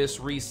gone through this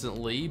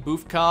recently.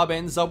 Boof Cobb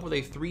ends up with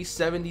a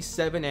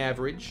 377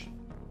 average.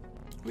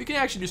 We can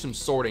actually do some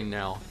sorting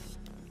now.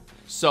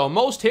 So,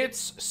 most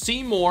hits,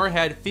 Seymour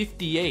had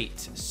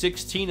 58.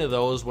 16 of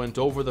those went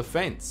over the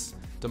fence.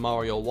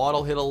 Demario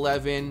Waddle hit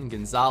 11,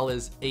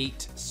 Gonzalez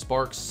 8,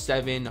 Sparks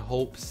 7,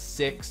 Hope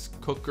 6,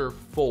 Cooker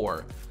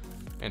 4,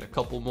 and a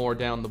couple more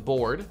down the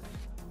board.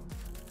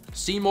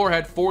 Seymour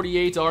had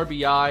 48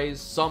 RBIs,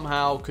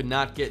 somehow could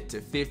not get to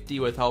 50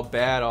 with how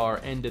bad our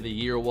end of the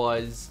year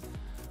was.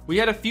 We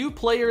had a few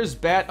players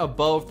bat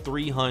above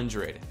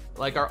 300.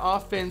 Like, our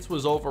offense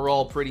was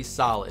overall pretty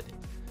solid.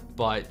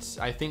 But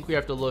I think we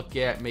have to look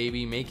at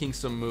maybe making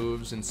some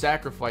moves and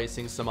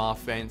sacrificing some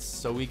offense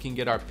so we can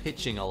get our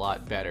pitching a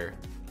lot better.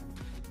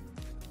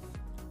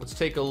 Let's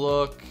take a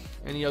look.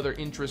 Any other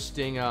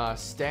interesting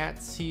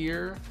stats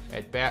here?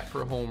 At bat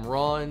per home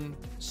run.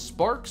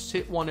 Sparks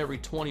hit one every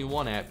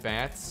 21 at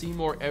bats.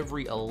 Seymour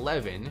every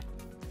 11.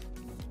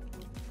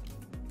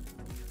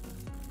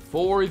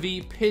 For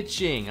the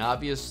pitching,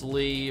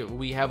 obviously,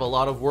 we have a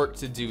lot of work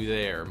to do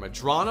there.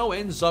 Medrano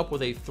ends up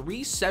with a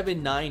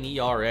 3.79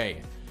 ERA.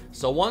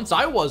 So once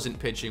I wasn't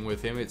pitching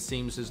with him, it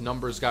seems his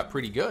numbers got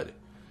pretty good.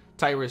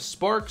 Tyrus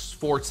Sparks,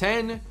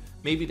 4.10.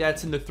 Maybe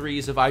that's in the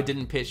 3s if I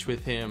didn't pitch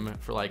with him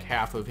for like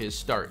half of his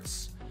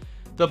starts.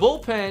 The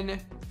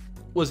bullpen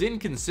was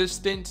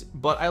inconsistent,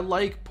 but I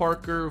like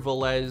Parker,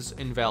 Velez,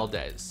 and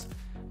Valdez.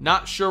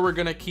 Not sure we're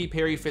going to keep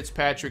Harry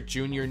Fitzpatrick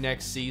Jr.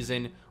 next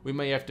season. We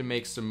may have to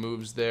make some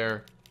moves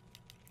there.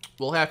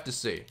 We'll have to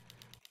see.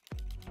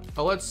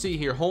 Oh, let's see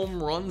here.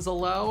 Home runs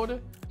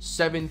allowed.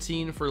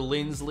 17 for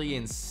Lindsley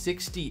in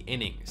 60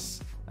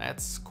 innings.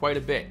 That's quite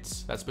a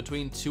bit. That's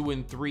between 2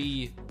 and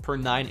 3 per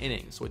 9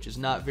 innings, which is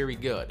not very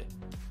good.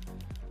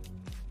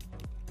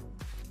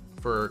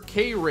 For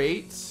K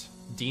rate,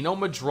 Dino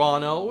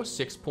Medrano,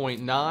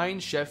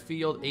 6.9.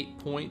 Sheffield,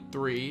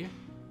 8.3.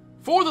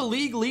 For the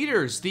league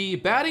leaders, the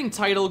batting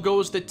title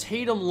goes to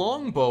Tatum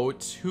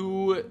Longboat,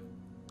 who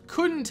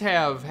couldn't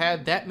have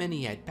had that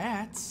many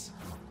at-bats.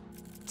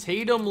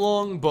 Tatum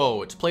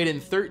Longboat played in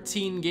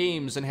 13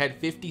 games and had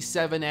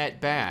 57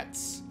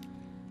 at-bats.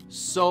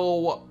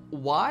 So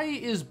why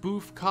is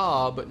Boof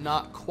Cobb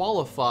not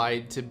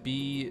qualified to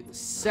be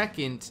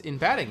second in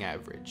batting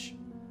average?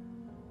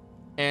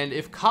 And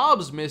if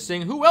Cobb's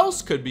missing, who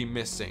else could be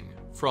missing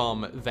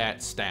from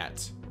that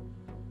stat?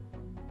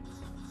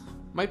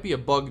 Might be a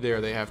bug there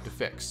they have to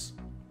fix.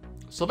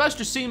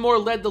 Sylvester Seymour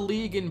led the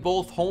league in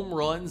both home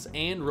runs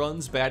and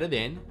runs batted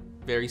in.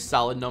 Very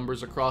solid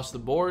numbers across the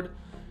board.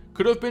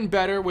 Could have been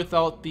better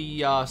without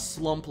the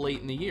slump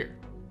late in the year.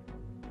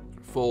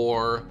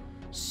 For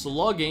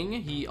slugging,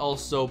 he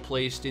also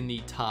placed in the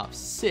top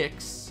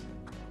 6.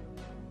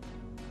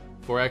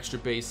 For extra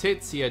base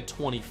hits, he had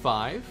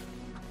 25.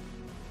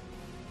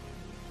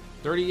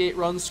 38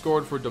 runs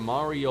scored for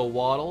Demario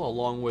Waddle,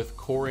 along with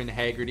Corin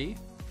Haggerty.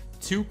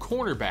 2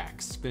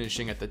 cornerbacks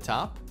finishing at the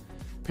top.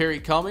 Perry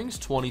Cummings,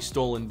 20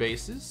 stolen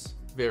bases.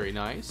 Very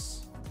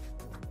nice.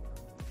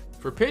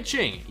 For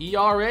pitching,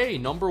 ERA,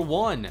 number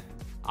 1.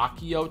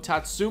 Akio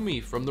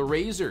Tatsumi from the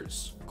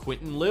Razors.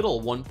 Quentin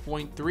Little,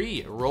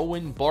 1.3.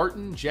 Rowan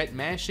Barton, Jet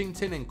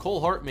Mashington, and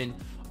Cole Hartman,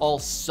 all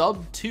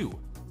sub 2.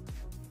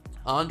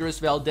 Andres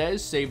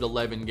Valdez saved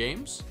 11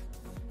 games.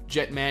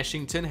 Jet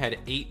Mashington had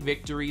 8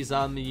 victories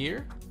on the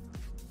year.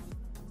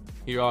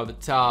 Here are the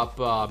top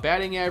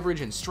batting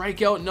average and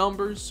strikeout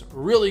numbers.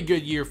 Really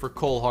good year for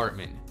Cole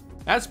Hartman.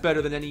 That's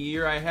better than any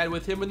year I had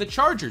with him in the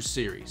Chargers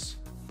series.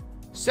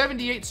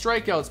 78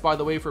 strikeouts, by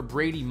the way, for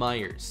Brady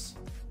Myers.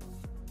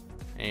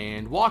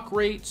 And walk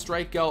rate,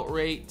 strikeout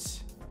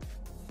rate.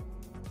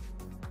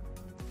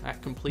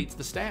 That completes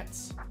the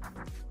stats.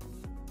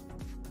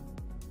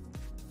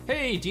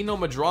 Hey, Dino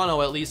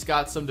Madrano at least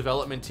got some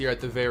development here at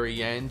the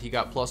very end. He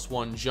got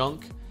 +1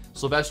 junk.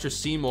 Sylvester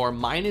Seymour,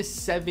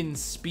 -7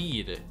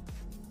 speed.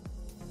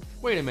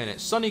 Wait a minute,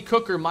 Sonny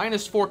Cooker,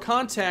 -4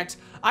 contact.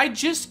 I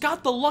just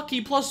got the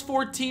lucky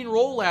 +14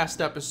 roll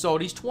last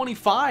episode. He's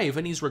 25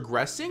 and he's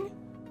regressing?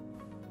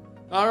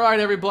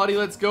 Alright everybody,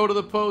 let's go to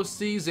the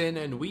postseason,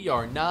 and we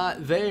are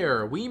not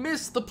there. We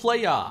missed the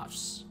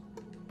playoffs.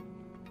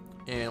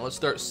 And let's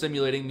start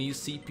simulating these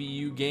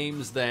CPU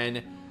games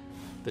then.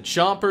 The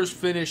Chompers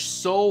finish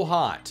so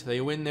hot.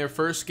 They win their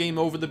first game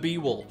over the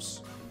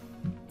B-Wolves.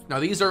 Now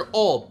these are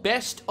all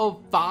best of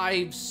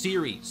 5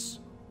 series.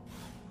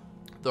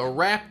 The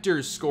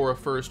Raptors score a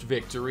first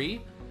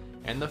victory,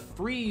 and the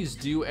Freeze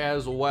do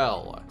as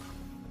well.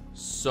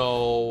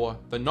 So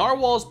the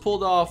Narwhals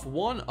pulled off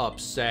one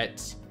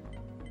upset,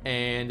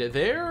 and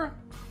they're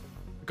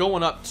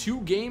going up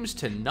 2 games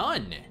to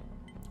none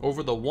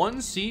over the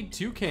 1 seed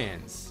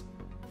Toucans.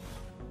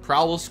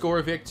 Prowl will score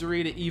a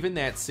victory to even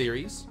that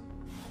series.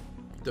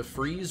 The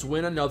Freeze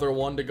win another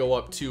one to go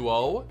up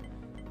 2-0.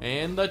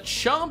 And the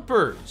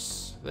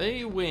Chompers,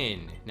 they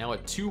win. Now a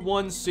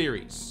 2-1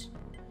 series.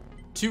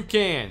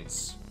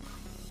 Toucans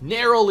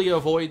narrowly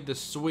avoid the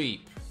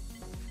sweep.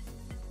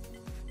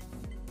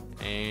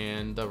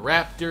 And the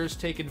Raptors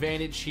take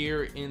advantage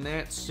here in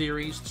that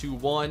series,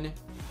 2-1.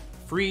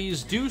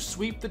 Freeze do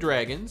sweep the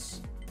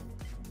Dragons.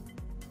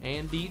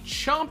 And the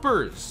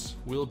Chompers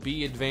will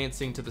be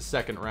advancing to the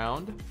second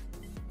round.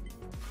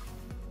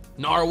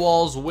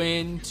 Narwhals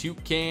win.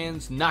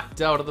 Toucans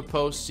knocked out of the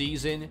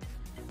postseason.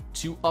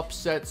 2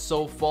 upsets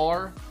so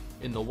far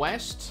in the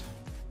West.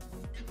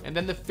 And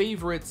then the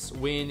favorites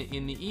win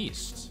in the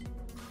East.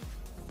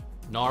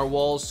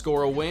 Narwhals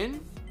score a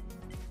win.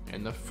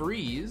 And the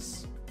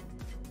Freeze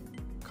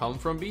come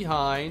from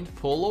behind,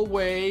 pull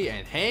away,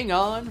 and hang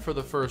on for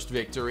the first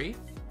victory.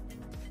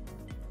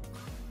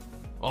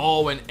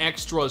 Oh, and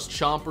extras.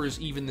 Chompers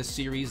even the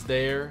series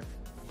there.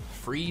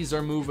 Freeze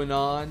are moving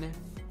on.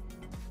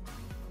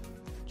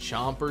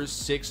 Chompers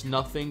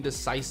 6-0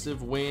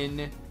 decisive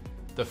win.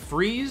 The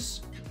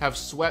Freeze have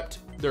swept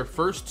their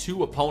first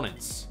 2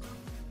 opponents.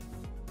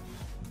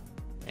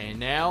 And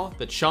now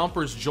the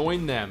Chompers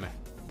join them.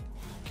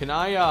 Can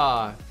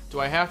I, do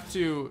I have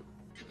to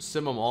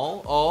sim them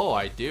all? Oh,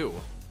 I do.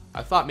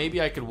 I thought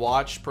maybe I could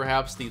watch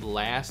perhaps the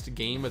last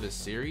game of the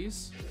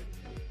series.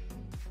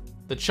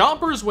 The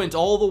Chompers went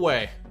all the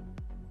way.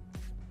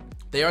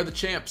 They are the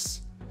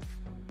champs.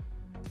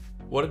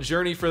 What a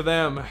journey for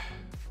them.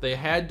 They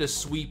had to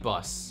sweep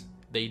us.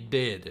 They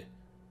did.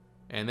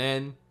 And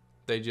then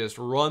they just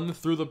run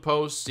through the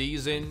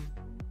postseason,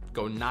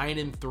 go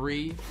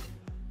 9-3,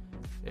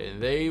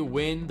 and they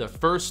win the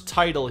first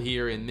title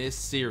here in this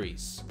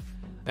series.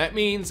 That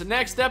means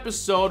next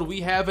episode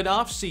we have an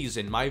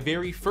off-season, my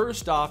very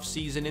first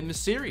off-season in the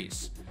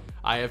series.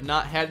 I have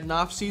not had an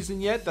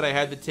off-season yet that I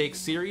had to take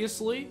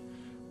seriously,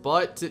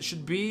 but it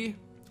should be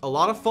a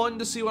lot of fun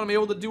to see what I'm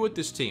able to do with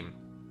this team.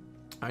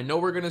 I know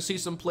we're going to see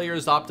some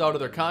players opt out of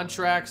their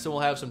contracts, and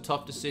we'll have some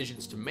tough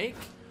decisions to make.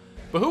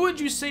 But who would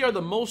you say are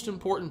the most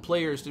important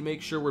players to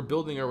make sure we're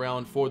building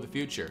around for the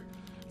future?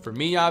 For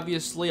me,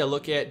 obviously, I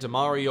look at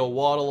DeMario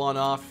Waddle on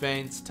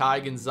offense, Ty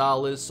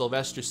Gonzalez,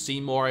 Sylvester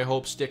Seymour I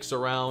hope sticks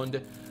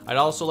around. I'd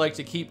also like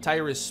to keep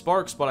Tyrus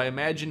Sparks, but I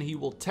imagine he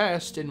will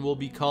test and will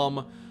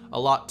become a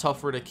lot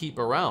tougher to keep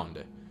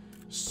around.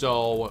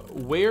 So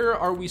where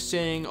are we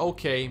saying,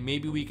 okay,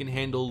 maybe we can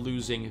handle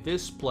losing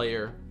this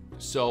player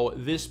so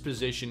this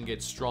position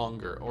gets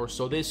stronger, or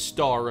so this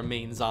star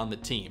remains on the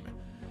team?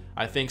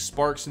 I think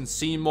Sparks and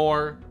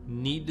Seymour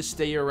need to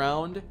stay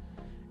around,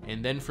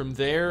 and then from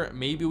there,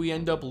 maybe we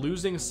end up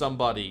losing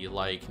somebody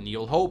like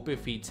Neil Hope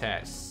if he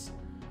tests.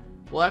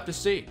 We'll have to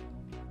see.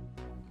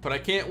 But I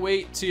can't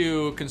wait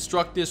to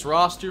construct this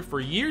roster for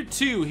year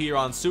 2 here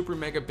on Super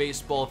Mega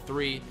Baseball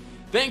 3.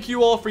 Thank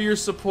you all for your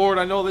support.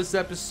 I know this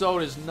episode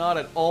is not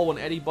at all what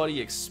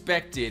anybody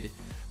expected,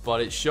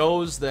 but it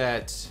shows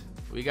that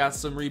we got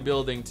some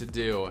rebuilding to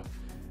do,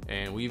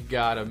 and we've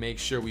got to make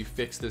sure we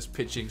fix this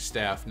pitching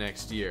staff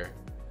next year.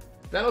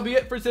 That'll be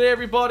it for today,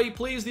 everybody.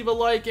 Please leave a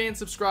like and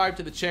subscribe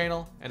to the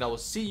channel, and I will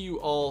see you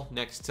all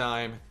next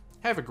time.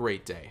 Have a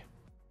great day.